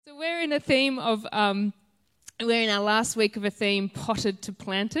So we're in a theme of, we're in our last week of a theme, potted to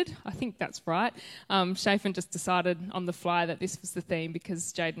planted. I think that's right. Shafin just decided on the fly that this was the theme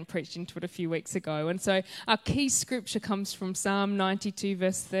because Jaden preached into it a few weeks ago. And so our key scripture comes from Psalm 92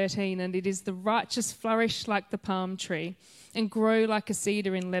 verse 13, and it is, "The righteous flourish like the palm tree and grow like a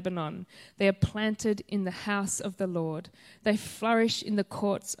cedar in Lebanon. They are planted in the house of the Lord. They flourish in the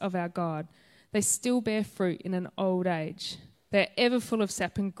courts of our God. They still bear fruit in an old age. They are ever full of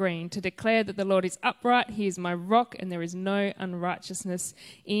sap and green, to declare that the Lord is upright, he is my rock, and there is no unrighteousness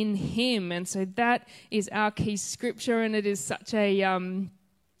in him." And so that is our key scripture, and it is such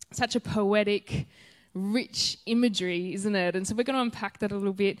a poetic, rich imagery, isn't it? And so we're going to unpack that a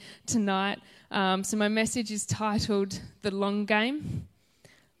little bit tonight. So my message is titled, The Long Game.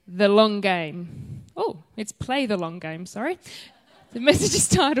 The Long Game. Oh, it's Play the Long Game, sorry. The message is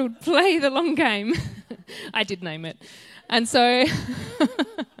titled, Play the Long Game. I did name it. And so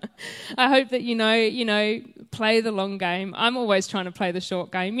I hope that you know, play the long game. I'm always trying to play the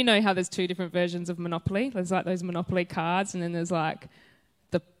short game. You know how there's two different versions of Monopoly? There's like those Monopoly cards, and then there's like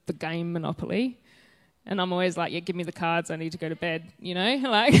the game Monopoly. And I'm always like, yeah, give me the cards, I need to go to bed, you know?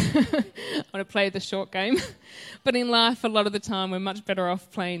 Like, I want to play the short game. But in life, a lot of the time, we're much better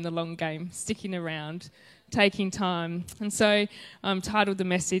off playing the long game, sticking around, taking time. And so I'm titled the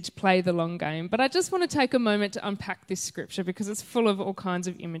message, Play the Long Game. But I just want to take a moment to unpack this scripture because it's full of all kinds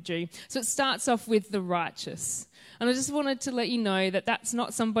of imagery. So it starts off with the righteous. And I just wanted to let you know that that's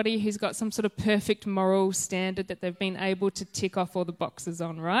not somebody who's got some sort of perfect moral standard that they've been able to tick off all the boxes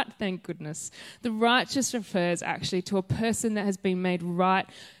on, right? Thank goodness. The righteous refers actually to a person that has been made right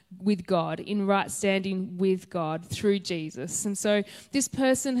with God, in right standing with God through Jesus. And so this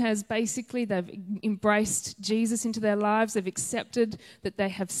person has basically, they've embraced Jesus into their lives. They've accepted that they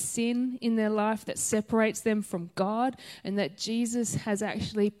have sin in their life that separates them from God, and that Jesus has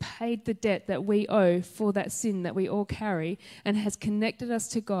actually paid the debt that we owe for that sin that we all carry, and has connected us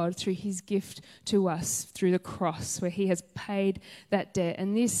to God through his gift to us through the cross, where he has paid that debt.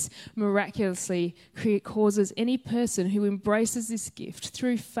 And this miraculously causes any person who embraces this gift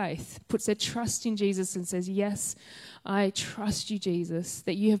through faith, puts their trust in Jesus and says, yes, I trust you, Jesus,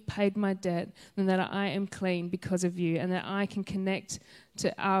 that you have paid my debt and that I am clean because of you, and that I can connect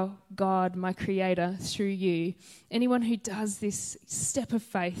to our God, my Creator, through you. Anyone who does this step of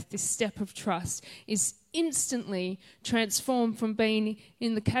faith, this step of trust, is instantly transformed from being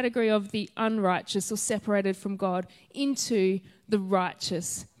in the category of the unrighteous or separated from God into the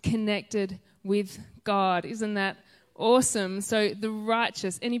righteous, connected with God. Isn't that awesome? So the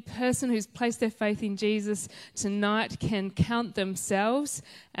righteous, any person who's placed their faith in Jesus tonight can count themselves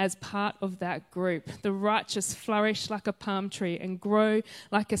as part of that group. The righteous flourish like a palm tree and grow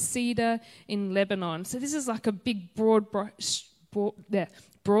like a cedar in Lebanon. So this is like a big broad brushstroke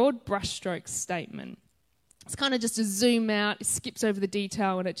statement. It's kind of just a zoom out, it skips over the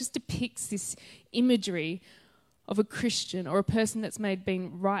detail, and it just depicts this imagery of a Christian or a person that's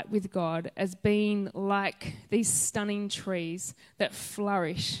been right with God as being like these stunning trees that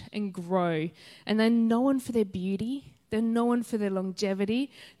flourish and grow. And they're known for their beauty, they're known for their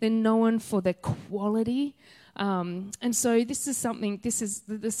longevity, they're known for their quality. And so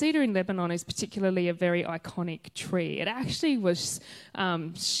the cedar in Lebanon is particularly a very iconic tree. It actually was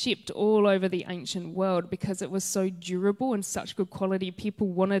shipped all over the ancient world because it was so durable and such good quality. People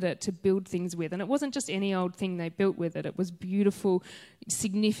wanted it to build things with. And it wasn't just any old thing they built with it. It was beautiful,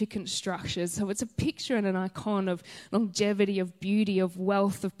 significant structures. So it's a picture and an icon of longevity, of beauty, of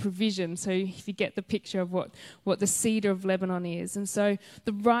wealth, of provision. So if you get the picture of what the cedar of Lebanon is. And so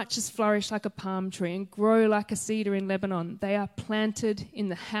the righteous flourish like a palm tree and grow like a cedar in Lebanon. They are planted in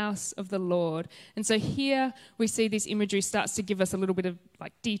the house of the Lord. And so here we see this imagery starts to give us a little bit of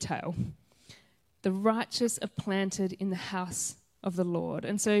like detail. The righteous are planted in the house of the Lord.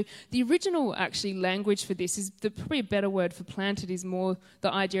 And so the original actually language for this is probably a better word for planted is more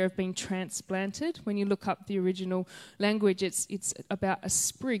the idea of being transplanted. When you look up the original language, it's about a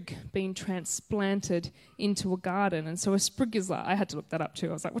sprig being transplanted into a garden. And so a sprig is like, I had to look that up too.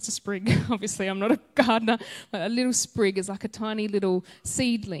 I was like, what's a sprig? Obviously I'm not a gardener, but a little sprig is like a tiny little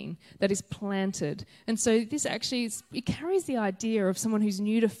seedling that is planted. And so this actually it carries the idea of someone who's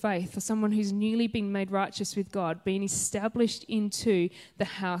new to faith, or someone who's newly been made righteous with God, being established into the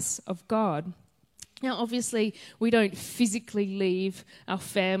house of God. Now, obviously, we don't physically leave our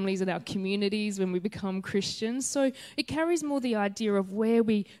families and our communities when we become Christians, so it carries more the idea of where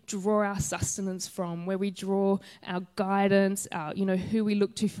we draw our sustenance from, where we draw our guidance, who we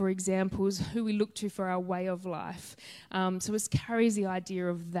look to for examples, who we look to for our way of life. So it carries the idea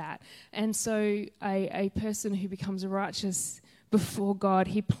of that. And so a person who becomes righteous before God,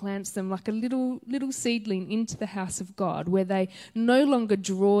 he plants them like a little seedling into the house of God, where they no longer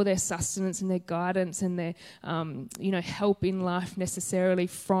draw their sustenance and their guidance and their help in life necessarily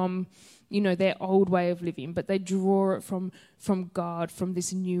from their old way of living, but they draw it from God, from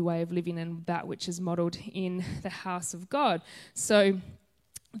this new way of living and that which is modelled in the house of God. So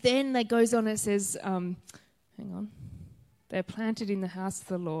then it goes on, it says, they're planted in the house of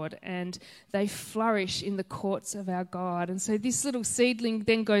the Lord and they flourish in the courts of our God. And so this little seedling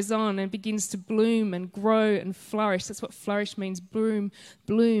then goes on and begins to bloom and grow and flourish. That's what flourish means: bloom,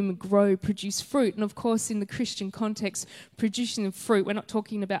 grow, produce fruit. And of course, in the Christian context, producing fruit, we're not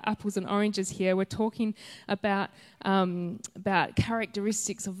talking about apples and oranges here. We're talking about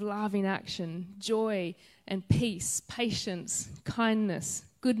characteristics of love in action, joy and peace, patience, kindness,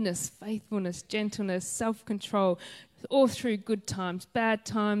 goodness, faithfulness, gentleness, self-control, all through good times, bad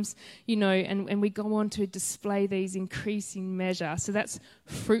times, and we go on to display these increasing measure. So that's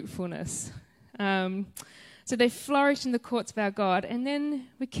fruitfulness. So they flourish in the courts of our God, and then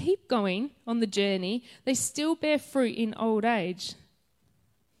we keep going on the journey. They still bear fruit in old age.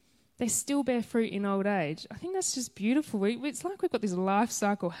 They still bear fruit in old age. I think that's just beautiful. It's like we've got this life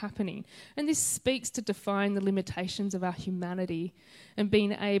cycle happening. And this speaks to defying the limitations of our humanity and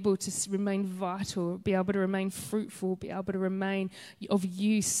being able to remain vital, be able to remain fruitful, be able to remain of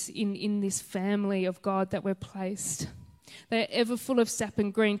use in this family of God that we're placed. They are ever full of sap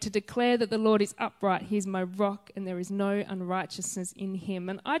and green, to declare that the Lord is upright. He is my rock and there is no unrighteousness in him.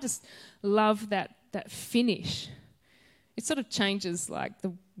 And I just love that finish. It sort of changes like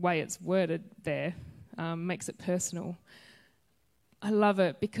the way it's worded there, makes it personal. I love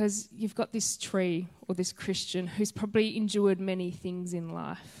it because you've got this tree or this Christian who's probably endured many things in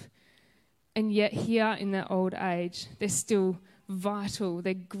life. And yet here in their old age, they're still vital,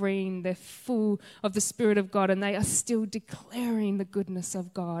 they're green, they're full of the Spirit of God, and they are still declaring the goodness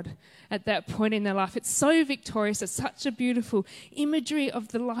of God at that point in their life. It's so victorious. It's such a beautiful imagery of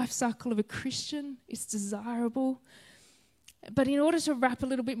the life cycle of a Christian. It's desirable. But in order to wrap a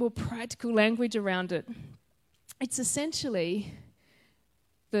little bit more practical language around it, it's essentially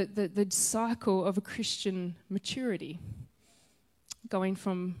the cycle of a Christian maturity, going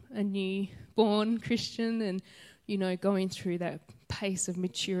from a newborn Christian and, going through that pace of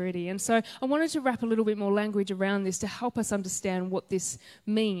maturity. And so I wanted to wrap a little bit more language around this to help us understand what this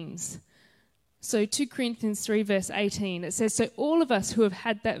means. So 2 Corinthians 3 verse 18, it says, "So all of us who have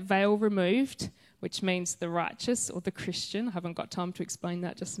had that veil removed," which means the righteous or the Christian. I haven't got time to explain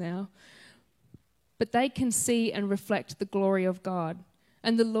that just now. "But they can see and reflect the glory of God.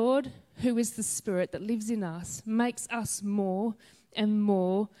 And the Lord, who is the Spirit that lives in us, makes us more and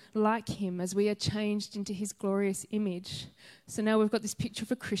more like him as we are changed into his glorious image." So now we've got this picture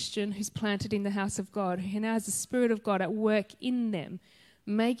of a Christian who's planted in the house of God, who now has the Spirit of God at work in them,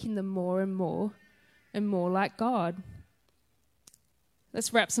 making them more and more and more like God.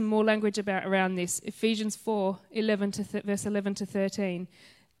 Let's wrap some more language around this. Ephesians 4, verse 11 to 13.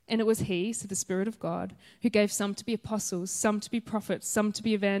 "And it was he," so the Spirit of God, "who gave some to be apostles, some to be prophets, some to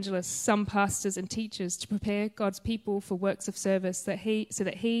be evangelists, some pastors and teachers, to prepare God's people for works of service, so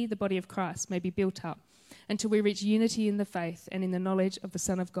that he, the body of Christ, may be built up, until we reach unity in the faith and in the knowledge of the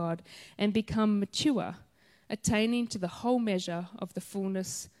Son of God, and become mature, attaining to the whole measure of the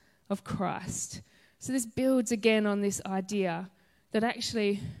fullness of Christ." So this builds again on this idea that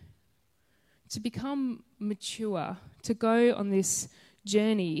actually to become mature, to go on this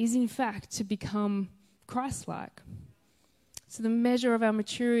journey, is in fact to become Christ-like. So the measure of our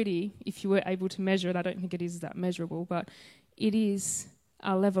maturity, if you were able to measure it, I don't think it is that measurable, but it is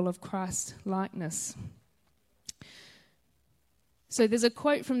our level of Christ-likeness. So there's a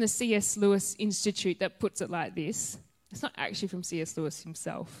quote from the C.S. Lewis Institute that puts it like this. It's not actually from C.S. Lewis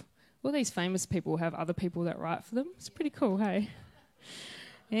himself. All these famous people have other people that write for them. It's pretty cool, hey?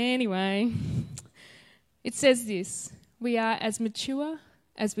 Anyway, it says this: "We are as mature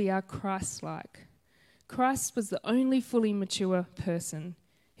as we are Christ-like. Christ was the only fully mature person.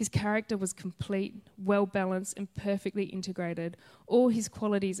 His character was complete, well-balanced and perfectly integrated. All his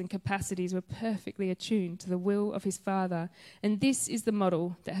qualities and capacities were perfectly attuned to the will of his Father, and this is the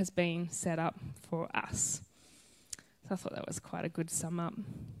model that has been set up for us." So I thought that was quite a good sum up.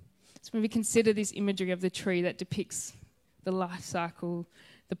 So when we consider this imagery of the tree that depicts the life cycle,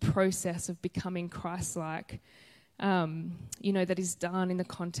 the process of becoming Christ-like, that is done in the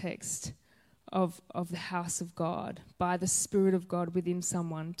context of the house of God, by the Spirit of God within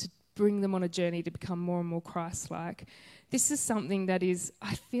someone, to bring them on a journey to become more and more Christ-like. This is something that is,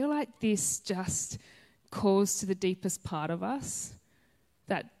 I feel like this just calls to the deepest part of us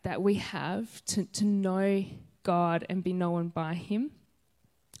that we have to know God and be known by him,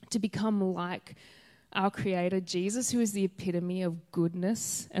 to become like our Creator, Jesus, who is the epitome of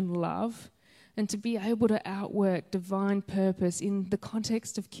goodness and love, and to be able to outwork divine purpose in the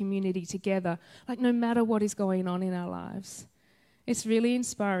context of community together, like no matter what is going on in our lives. It's really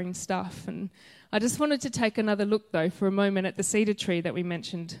inspiring stuff. And I just wanted to take another look, though, for a moment at the cedar tree that we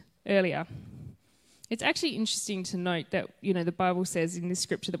mentioned earlier. It's actually interesting to note that, the Bible says in this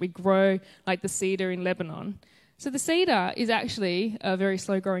scripture that we grow like the cedar in Lebanon. So the cedar is actually a very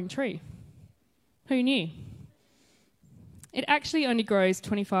slow-growing tree. Who knew? It actually only grows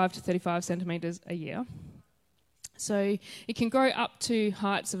 25 to 35 centimetres a year. So it can grow up to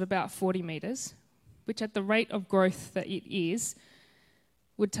heights of about 40 metres, which at the rate of growth that it is,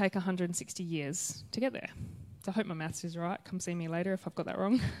 would take 160 years to get there. So I hope my maths is right. Come see me later if I've got that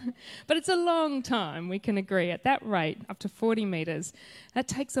wrong. But it's a long time, we can agree. At that rate, up to 40 metres, that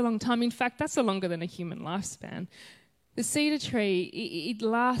takes a long time. In fact, that's longer than a human lifespan. The cedar tree, it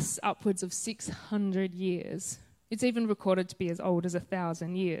lasts upwards of 600 years. It's even recorded to be as old as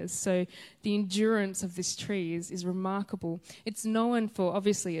 1,000 years. So the endurance of this tree is remarkable. It's known for,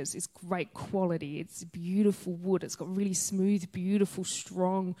 obviously, its great quality. It's beautiful wood. It's got really smooth, beautiful,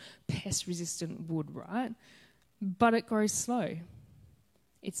 strong, pest-resistant wood, right? But it grows slow.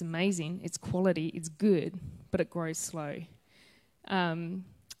 It's amazing. It's quality. It's good, but it grows slow.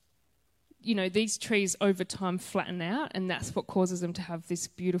 These trees over time flatten out, and that's what causes them to have this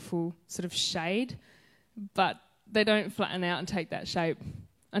beautiful sort of shade. But they don't flatten out and take that shape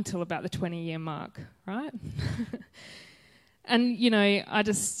until about the 20-year mark, right? And,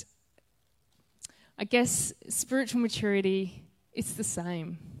 I guess spiritual maturity, it's the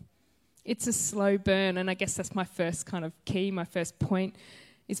same. It's a slow burn, and I guess that's my first kind of key, my first point,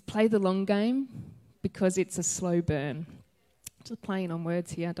 is play the long game because it's a slow burn. Just playing on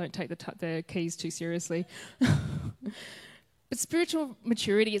words here, don't take the keys too seriously. But spiritual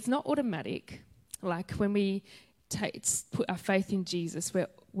maturity, it's not automatic. Like when we put our faith in Jesus,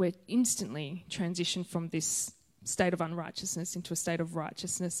 we're instantly transitioned from this state of unrighteousness into a state of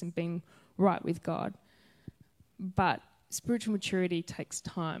righteousness and being right with God. But spiritual maturity takes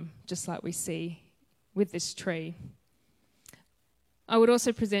time, just like we see with this tree. I would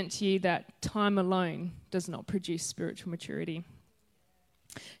also present to you that time alone does not produce spiritual maturity.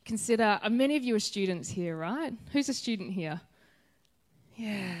 Consider, many of you are students here, right? Who's a student here?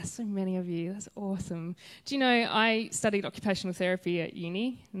 Yeah, so many of you. That's awesome. Do you know, I studied occupational therapy at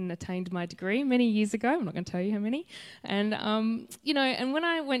uni and attained my degree many years ago. I'm not going to tell you how many. And, and when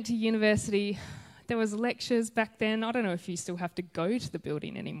I went to university, there was lectures back then. I don't know if you still have to go to the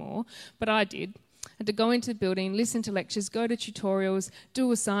building anymore, but I did. I had to go into the building, listen to lectures, go to tutorials,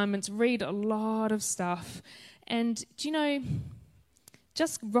 do assignments, read a lot of stuff. And, do you know,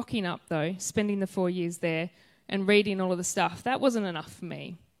 just rocking up, though, spending the 4 years there and reading all of the stuff, that wasn't enough for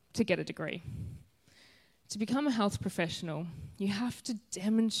me to get a degree. To become a health professional, you have to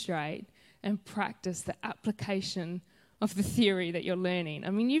demonstrate and practice the application of the theory that you're learning. I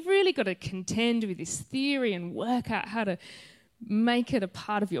mean, you've really got to contend with this theory and work out how to make it a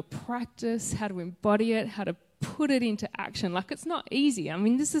part of your practice, how to embody it, how to put it into action. Like, it's not easy. I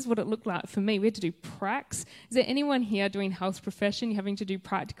mean, this is what it looked like for me. We had to do pracs. Is there anyone here doing health profession, having to do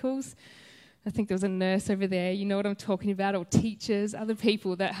practicals? I think there was a nurse over there, you know what I'm talking about, or teachers, other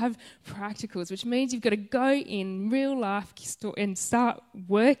people that have practicals, which means you've got to go in real life and start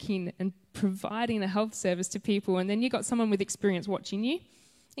working and providing a health service to people, and then you've got someone with experience watching you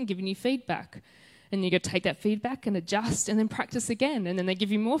and giving you feedback. And you've got to take that feedback and adjust and then practice again. And then they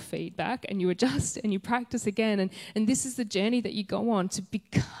give you more feedback and you adjust and you practice again. And this is the journey that you go on to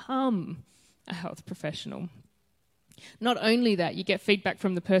become a health professional. Not only that, you get feedback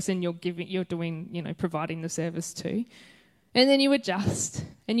from the person you're doing, providing the service to. And then you adjust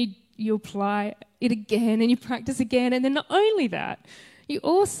and you apply it again and you practice again. And then not only that, you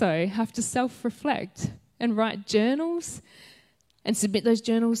also have to self-reflect and write journals and submit those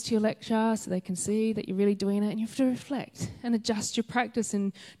journals to your lecturer so they can see that you're really doing it. And you have to reflect and adjust your practice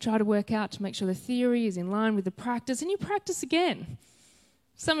and try to work out to make sure the theory is in line with the practice. And you practice again.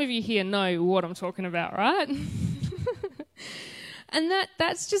 Some of you here know what I'm talking about, right? And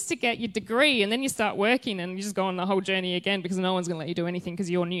that's just to get your degree, and then you start working and you just go on the whole journey again because no one's going to let you do anything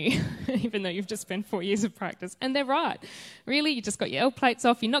because you're new, even though you've just spent 4 years of practice. And they're right. Really, you just got your L plates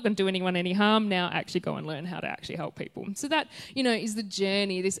off. You're not going to do anyone any harm. Now actually go and learn how to actually help people. So that, is the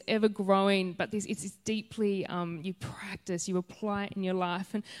journey, this ever-growing, but it's deeply, you practice, you apply it in your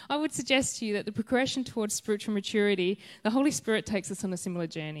life. And I would suggest to you that the progression towards spiritual maturity, the Holy Spirit takes us on a similar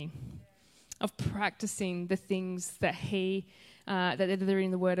journey of practicing the things that He that they're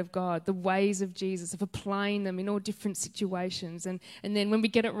in the Word of God, the ways of Jesus, of applying them in all different situations. And then when we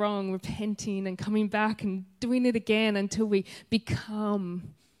get it wrong, repenting and coming back and doing it again until we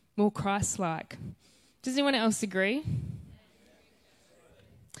become more Christ-like. Does anyone else agree?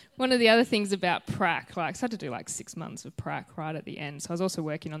 One of the other things about prac, so I had to do 6 months of prac right at the end. So I was also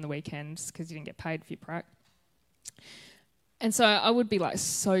working on the weekends because you didn't get paid for your prac. And so I would be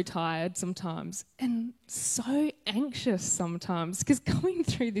so tired sometimes and so anxious sometimes, because going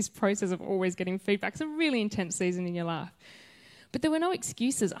through this process of always getting feedback is a really intense season in your life. But there were no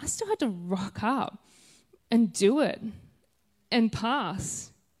excuses. I still had to rock up and do it and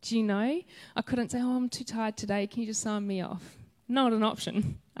pass. Do you know? I couldn't say, I'm too tired today. Can you just sign me off? Not an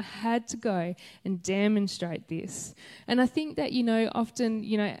option. I had to go and demonstrate this. And I think that, often,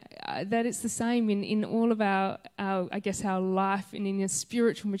 that it's the same in all of our life and in your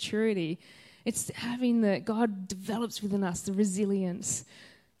spiritual maturity. It's having that God develops within us the resilience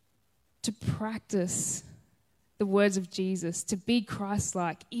to practice the words of Jesus, to be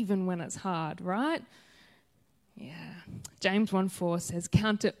Christ-like even when it's hard, right? Yeah. James 1:4 says,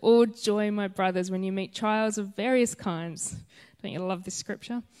 "Count it all joy, my brothers, when you meet trials of various kinds." Don't you love this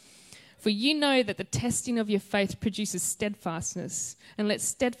scripture? "For you know that the testing of your faith produces steadfastness, and let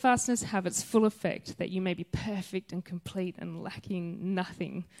steadfastness have its full effect, that you may be perfect and complete and lacking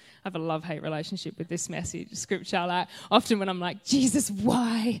nothing." I have a love-hate relationship with this message, scripture. Often when I'm like, Jesus,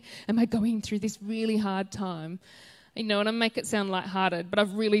 why am I going through this really hard time? And I make it sound lighthearted, but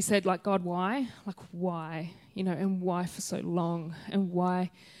I've really said, God, why? Why? And why for so long? And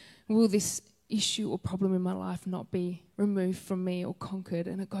why will this issue or problem in my life not be removed from me or conquered?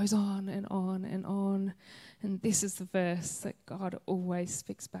 And it goes on and on and on. And this is the verse that God always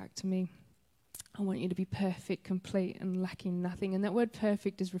speaks back to me. I want you to be perfect, complete, and lacking nothing. And that word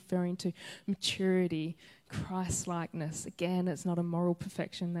perfect is referring to maturity, Christ-likeness. Again, it's not a moral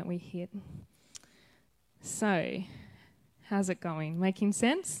perfection that we hit. So, how's it going? Making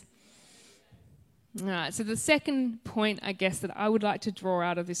sense? All right, so the second point, I guess, that I would like to draw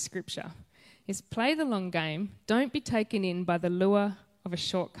out of this scripture is play the long game. Don't be taken in by the lure of a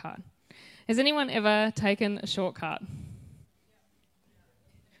shortcut. Has anyone ever taken a shortcut?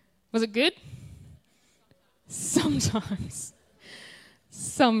 Was it good? Sometimes.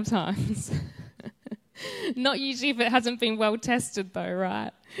 Not usually if it hasn't been well tested though,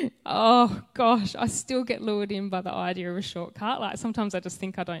 right? Oh gosh, I still get lured in by the idea of a shortcut. Sometimes I just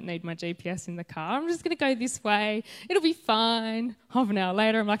think I don't need my GPS in the car. I'm just going to go this way. It'll be fine. Half an hour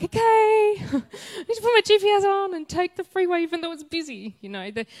later, I'm like, okay, I need to put my GPS on and take the freeway even though it's busy.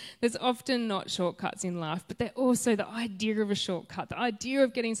 There's often not shortcuts in life, but they're also the idea of a shortcut. The idea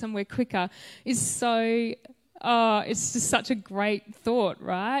of getting somewhere quicker is so... it's just such a great thought,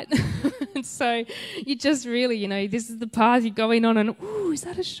 right? And so you just really, this is the path you're going on and, ooh, is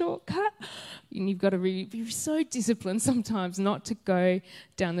that a shortcut? And you've got to be so disciplined sometimes not to go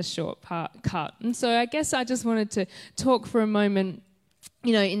down the shortcut. And so I guess I just wanted to talk for a moment,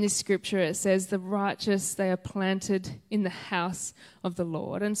 in this scripture it says, the righteous, they are planted in the house of the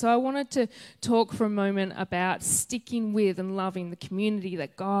Lord. And so I wanted to talk for a moment about sticking with and loving the community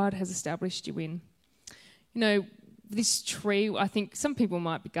that God has established you in. This tree, I think some people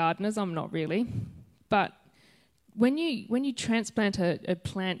might be gardeners, I'm not really. But when you transplant a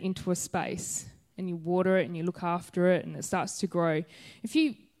plant into a space and you water it and you look after it and it starts to grow, if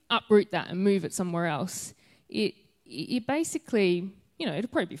you uproot that and move it somewhere else, it basically, it'll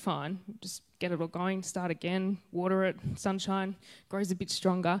probably be fine. Just get it all going, start again, water it, sunshine, grows a bit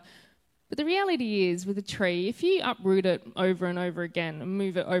stronger. But the reality is, with a tree, if you uproot it over and over again and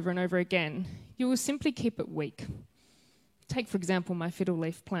move it over and over again, you will simply keep it weak. Take, for example, my fiddle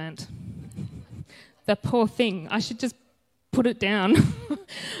leaf plant. The poor thing. I should just put it down.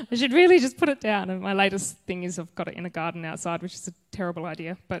 I should really just put it down. And my latest thing is I've got it in a garden outside, which is a terrible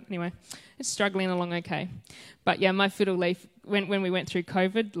idea. But anyway, it's struggling along okay. But yeah, my fiddle leaf, when we went through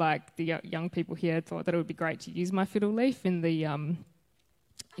COVID, the young people here thought that it would be great to use my fiddle leaf in the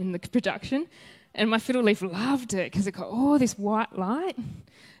production, and my fiddle leaf loved it because it got all this white light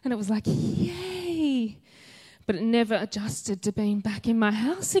and it was like, yay, but it never adjusted to being back in my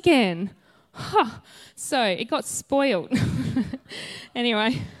house again. So it got spoiled.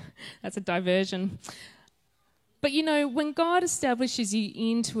 Anyway, that's a diversion. But when God establishes you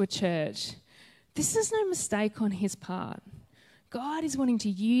into a church, this is no mistake on his part. God is wanting to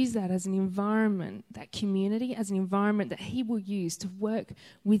use that as an environment, that community, as an environment that he will use to work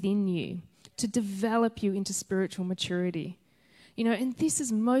within you, to develop you into spiritual maturity. And this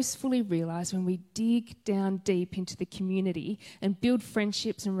is most fully realised when we dig down deep into the community and build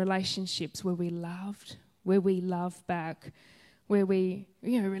friendships and relationships where we love back, where we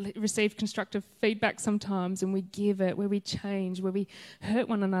receive constructive feedback sometimes and we give it, where we change, where we hurt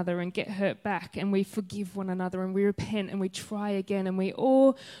one another and get hurt back, and we forgive one another and we repent and we try again, and we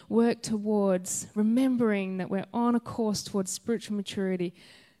all work towards remembering that we're on a course towards spiritual maturity,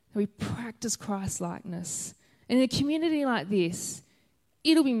 that we practice Christ-likeness. And in a community like this,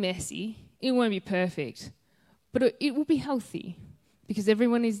 it'll be messy, it won't be perfect, but it will be healthy because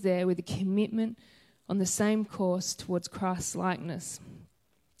everyone is there with a commitment on the same course towards Christ-likeness.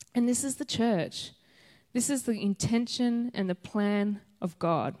 And this is the church. This is the intention and the plan of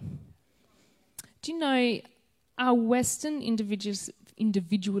God. Do you know, our Western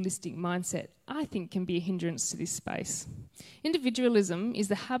individualistic mindset, I think, can be a hindrance to this space. Individualism is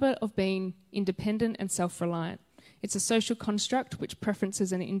the habit of being independent and self-reliant. It's a social construct which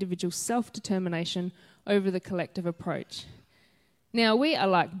preferences an individual's self-determination over the collective approach. Now, we are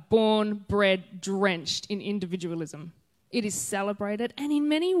like born, bred, drenched in individualism. It is celebrated, and in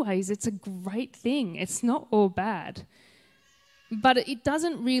many ways, it's a great thing. It's not all bad. But it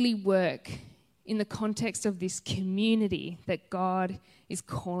doesn't really work in the context of this community that God is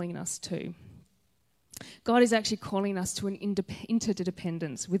calling us to. God is actually calling us to an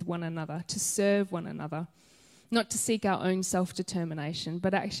interdependence with one another, to serve one another, not to seek our own self-determination,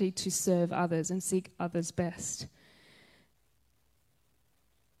 but actually to serve others and seek others' best.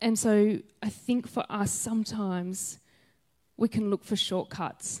 And so I think for us, sometimes we can look for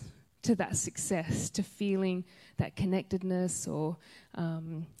shortcuts to that success, to feeling that connectedness, or,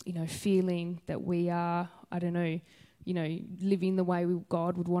 feeling that we are, living the way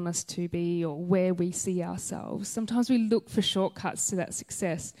God would want us to be, or where we see ourselves. Sometimes we look for shortcuts to that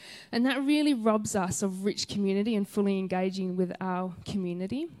success. And that really robs us of rich community and fully engaging with our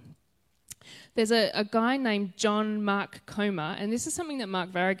community. There's a guy named John Mark Comer, and this is something that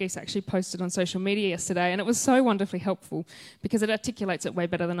Mark Varagis actually posted on social media yesterday, and it was so wonderfully helpful because it articulates it way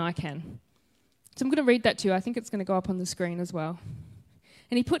better than I can. So I'm going to read that to you. I think it's going to go up on the screen as well.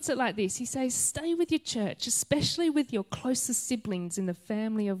 And he puts it like this. He says, "Stay with your church, especially with your closest siblings in the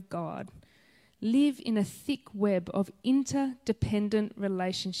family of God. Live in a thick web of interdependent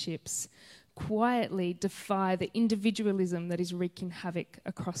relationships. Quietly defy the individualism that is wreaking havoc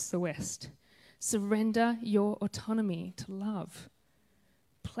across the West. Surrender your autonomy to love.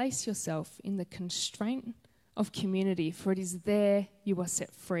 Place yourself in the constraint of community, for it is there you are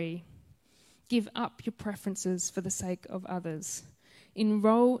set free. Give up your preferences for the sake of others.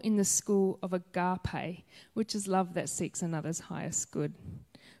 Enroll in the school of agape, which is love that seeks another's highest good.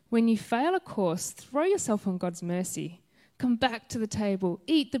 When you fail a course, throw yourself on God's mercy. Come back to the table,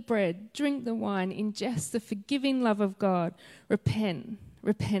 eat the bread, drink the wine, ingest the forgiving love of God.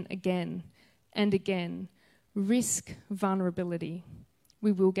 Repent again and again. Risk vulnerability.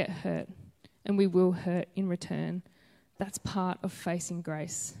 We will get hurt, and we will hurt in return. That's part of facing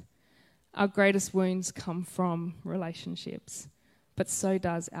grace. Our greatest wounds come from relationships, but so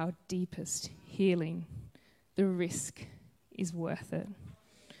does our deepest healing. The risk is worth it."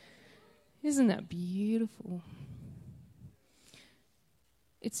 Isn't that beautiful?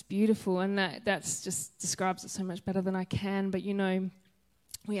 It's beautiful, and that's just describes it so much better than I can. But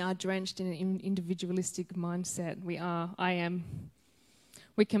we are drenched in an individualistic mindset. I am.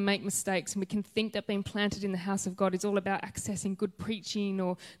 We can make mistakes, and we can think that being planted in the house of God is all about accessing good preaching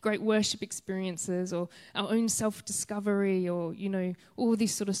or great worship experiences or our own self-discovery or, all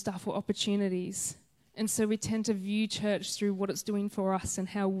this sort of stuff or opportunities. And so we tend to view church through what it's doing for us and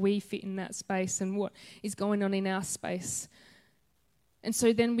how we fit in that space and what is going on in our space. And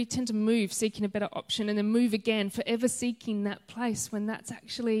so then we tend to move, seeking a better option, and then move again, forever seeking that place when that's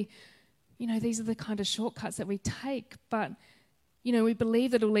actually, these are the kind of shortcuts that we take. But, we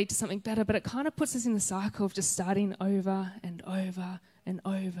believe that it'll lead to something better, but it kind of puts us in the cycle of just starting over and over and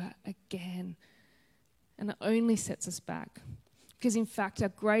over again. And it only sets us back. Because in fact, our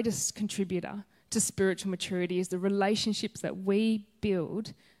greatest contributor to spiritual maturity is the relationships that we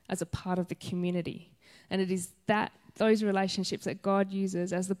build as a part of the community. And it is those relationships that God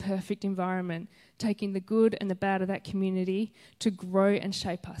uses as the perfect environment, taking the good and the bad of that community to grow and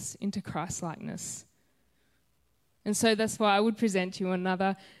shape us into Christ-likeness. And so that's why I would present to you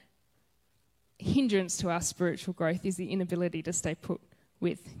another hindrance to our spiritual growth is the inability to stay put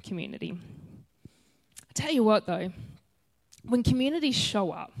with community. I tell you what though, when communities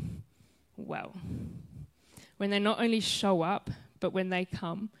show up, when they not only show up, but when they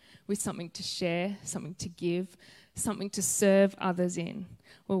come with something to share, something to give, something to serve others in,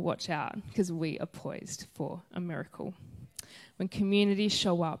 well, watch out, because we are poised for a miracle. When communities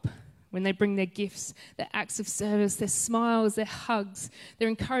show up, when they bring their gifts, their acts of service, their smiles, their hugs, their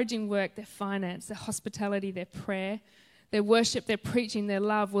encouraging work, their finance, their hospitality, their prayer, their worship, their preaching, their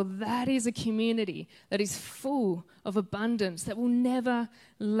love, well, that is a community that is full of abundance, that will never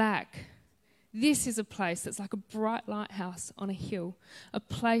lack. This is a place that's like a bright lighthouse on a hill, a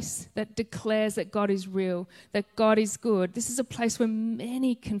place that declares that God is real, that God is good. This is a place where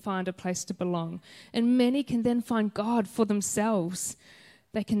many can find a place to belong, and many can then find God for themselves.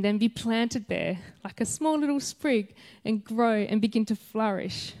 They can then be planted there like a small little sprig and grow and begin to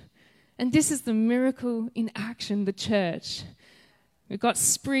flourish. And this is the miracle in action, the church. We've got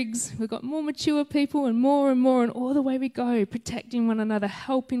sprigs, we've got more mature people and more, and all the way we go, protecting one another,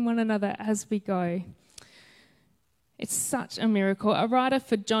 helping one another as we go. It's such a miracle. A writer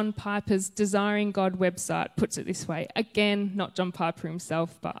for John Piper's Desiring God website puts it this way. Again, not John Piper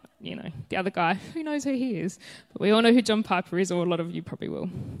himself, but, the other guy. Who knows who he is? But we all know who John Piper is, or a lot of you probably will.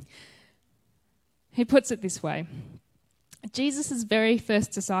 He puts it this way. Jesus' very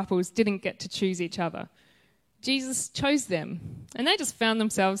first disciples didn't get to choose each other. Jesus chose them, and they just found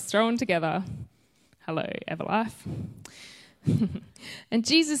themselves thrown together. Hello, Everlife. And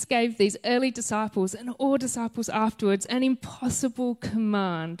Jesus gave these early disciples and all disciples afterwards an impossible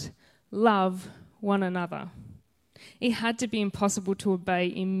command: love one another. It had to be impossible to obey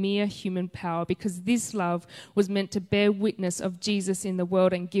in mere human power, because this love was meant to bear witness of Jesus in the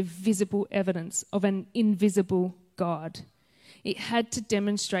world and give visible evidence of an invisible God. It had to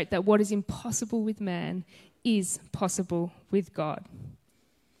demonstrate that what is impossible with man is possible with God.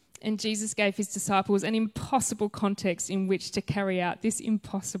 And Jesus gave his disciples an impossible context in which to carry out this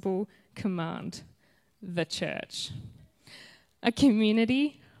impossible command: the church. A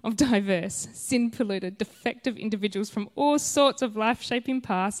community of diverse, sin-polluted, defective individuals from all sorts of life-shaping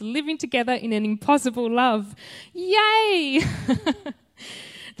paths living together in an impossible love. Yay!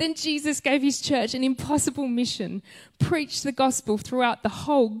 Then Jesus gave his church an impossible mission: preach the gospel throughout the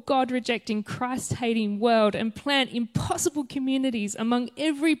whole God-rejecting, Christ-hating world and plant impossible communities among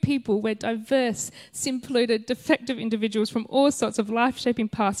every people where diverse, sin-polluted, defective individuals from all sorts of life-shaping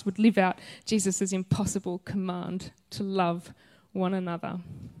paths would live out Jesus' impossible command to love one another.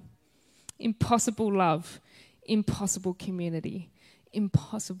 Impossible love, impossible community,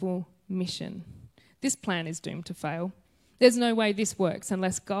 impossible mission. This plan is doomed to fail. There's no way this works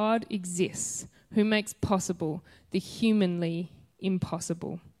unless God exists, who makes possible the humanly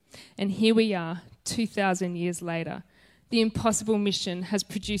impossible. And here we are, 2,000 years later. The impossible mission has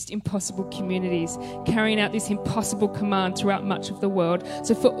produced impossible communities, carrying out this impossible command throughout much of the world.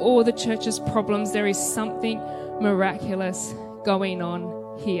 So for all the church's problems, there is something miraculous going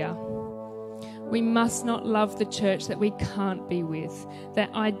on here. We must not love the church that we can't be with,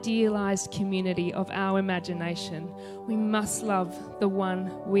 that idealised community of our imagination. We must love the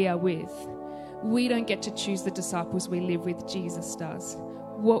one we are with. We don't get to choose the disciples we live with, Jesus does.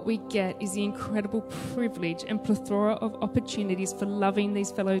 What we get is the incredible privilege and plethora of opportunities for loving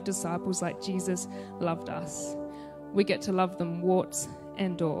these fellow disciples like Jesus loved us. We get to love them warts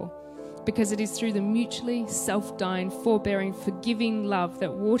and all, because it is through the mutually self-dying, forbearing, forgiving love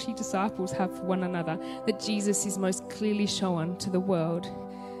that warty disciples have for one another that Jesus is most clearly shown to the world,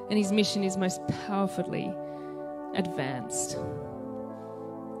 and his mission is most powerfully advanced.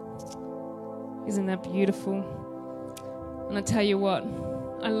 Isn't that beautiful? And I tell you what,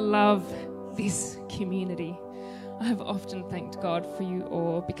 I love this community. I have often thanked God for you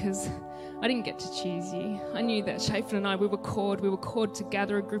all, because I didn't get to choose you. I knew that Shafin and I, we were called to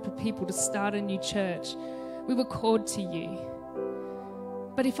gather a group of people to start a new church. We were called to you.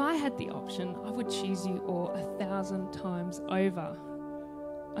 But if I had the option, I would choose you all 1,000 times over.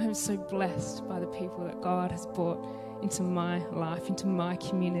 I am so blessed by the people that God has brought into my life, into my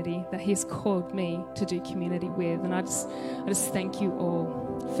community, that he has called me to do community with. And I just thank you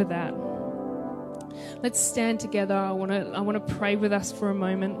all for that. Let's stand together. I want to pray with us for a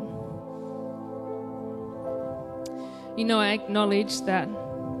moment. I acknowledge that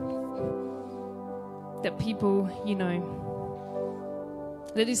people,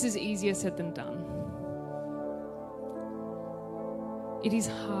 that this is easier said than done. It is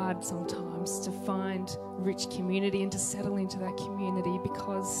hard sometimes to find rich community and to settle into that community,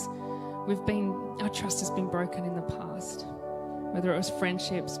 because our trust has been broken in the past. Whether it was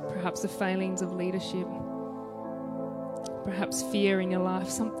friendships, perhaps the failings of leadership, perhaps fear in your life,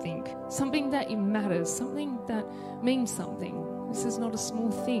 something that it matters, something that means something. This is not a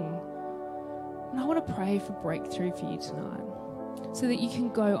small thing. And I want to pray for breakthrough for you tonight, so that you can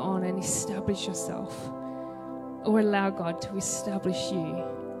go on and establish yourself, or allow God to establish you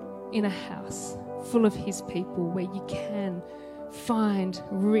in a house full of his people, where you can find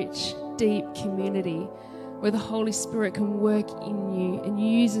rich, deep community, where the Holy Spirit can work in you and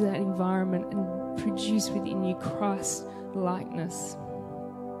use that environment and produce within you Christ likeness.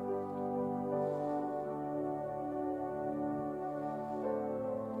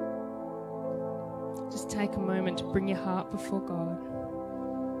 Just take a moment to bring your heart before God.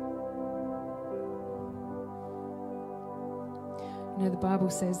 You know, the Bible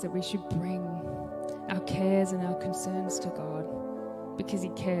says that we should bring our cares and our concerns to God because He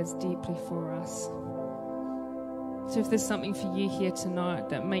cares deeply for us. So if there's something for you here tonight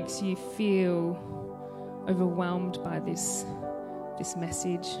that makes you feel overwhelmed by this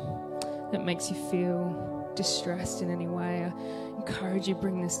message, that makes you feel distressed in any way, I encourage you,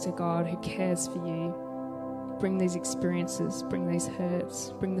 bring this to God who cares for you. Bring these experiences, bring these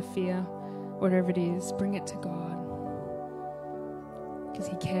hurts, bring the fear, whatever it is, bring it to God because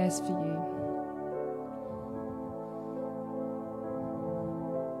He cares for you.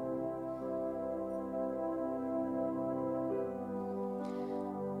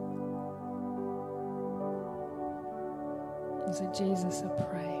 So Jesus, I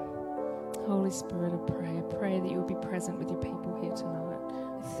pray, Holy Spirit, I pray that you'll be present with your people here tonight.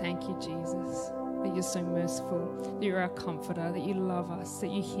 I thank you, Jesus, that you're so merciful, that you're our comforter, that you love us, that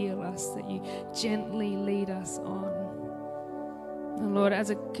you heal us, that you gently lead us on. And Lord, as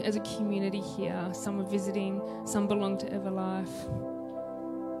a community here, some are visiting, some belong to Everlife,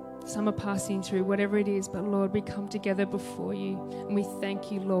 some are passing through, whatever it is, but Lord, we come together before you and we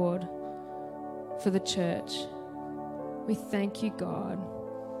thank you, Lord, for the church. We thank you, God,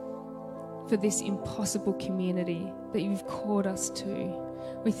 for this impossible community that you've called us to.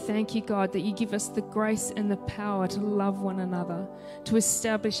 We thank you, God, that you give us the grace and the power to love one another, to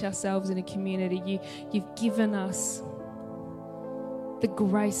establish ourselves in a community. You've given us the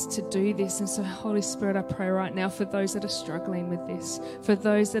grace to do this. And so, Holy Spirit, I pray right now for those that are struggling with this, for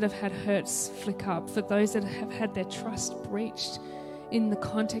those that have had hurts flick up, for those that have had their trust breached in the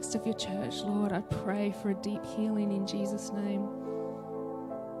context of your church. Lord, I pray for a deep healing in Jesus' name.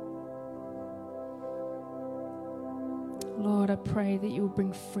 Lord, I pray that you will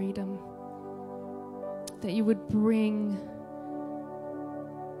bring freedom, that you would bring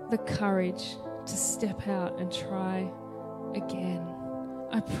the courage to step out and try again.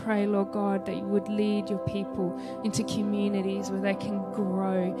 I pray, Lord God, that you would lead your people into communities where they can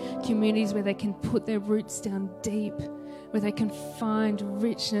grow, communities where they can put their roots down deep, where they can find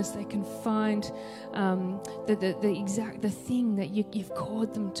richness, they can find the thing that you've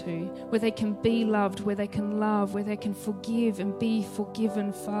called them to, where they can be loved, where they can love, where they can forgive and be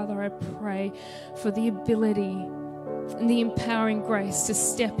forgiven. Father, I pray for the ability and the empowering grace to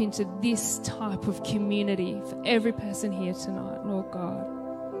step into this type of community for every person here tonight, Lord God.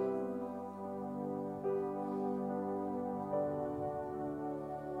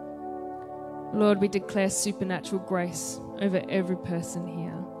 Lord, we declare supernatural grace over every person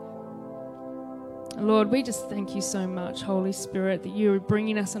here. Lord, we just thank you so much, Holy Spirit, that you are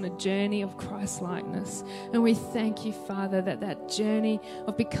bringing us on a journey of Christ-likeness. And we thank you, Father, that journey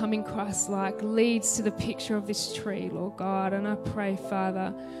of becoming Christ-like leads to the picture of this tree, Lord God. And I pray,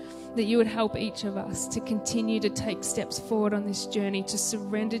 Father, that you would help each of us to continue to take steps forward on this journey, to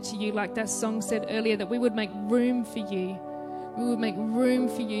surrender to you, like that song said earlier, that we would make room for you. We would make room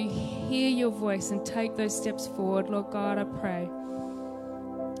for you, hear your voice and take those steps forward. Lord God, I pray,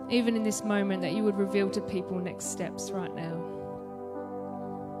 even in this moment, that you would reveal to people next steps right now.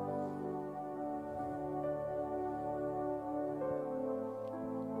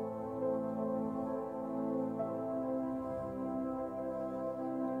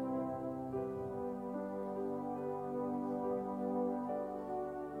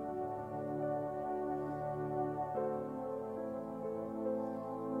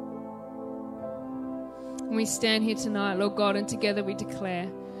 And we stand here tonight, Lord God, and together we declare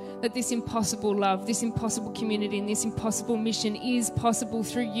that this impossible love, this impossible community, and this impossible mission is possible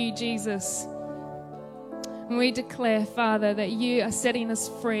through you, Jesus. And we declare, Father, that you are setting us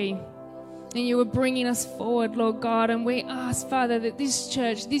free and you are bringing us forward, Lord God. And we ask, Father, that this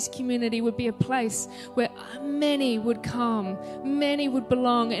church, this community would be a place where many would come, many would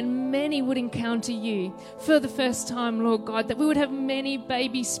belong, and many would encounter you for the first time, Lord God. That we would have many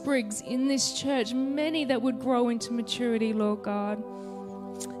baby sprigs in this church, many that would grow into maturity, Lord God.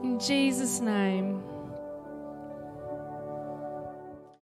 In Jesus' name.